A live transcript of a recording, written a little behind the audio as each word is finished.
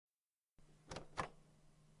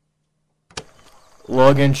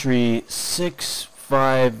Log entry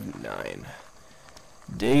 659.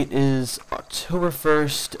 Date is October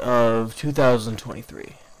 1st of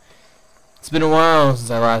 2023. It's been a while since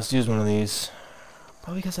I last used one of these.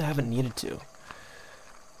 Probably because I haven't needed to.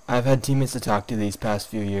 I've had teammates to talk to these past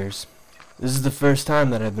few years. This is the first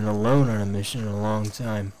time that I've been alone on a mission in a long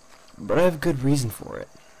time. But I have good reason for it.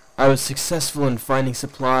 I was successful in finding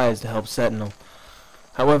supplies to help Sentinel.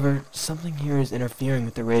 However, something here is interfering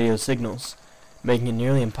with the radio signals, making it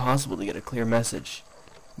nearly impossible to get a clear message.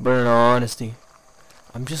 But in all honesty,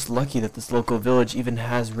 I'm just lucky that this local village even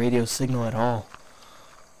has radio signal at all.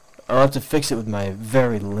 I'll have to fix it with my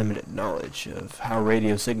very limited knowledge of how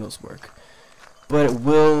radio signals work. But it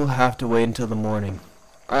will have to wait until the morning.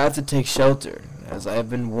 I have to take shelter, as I have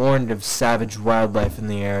been warned of savage wildlife in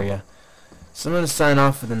the area. So I'm going to sign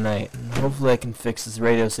off for the night, and hopefully I can fix this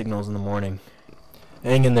radio signals in the morning.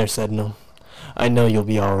 Hang in there, Sentinel. I know you'll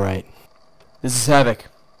be alright. This is HAVOC.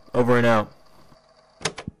 Over and out.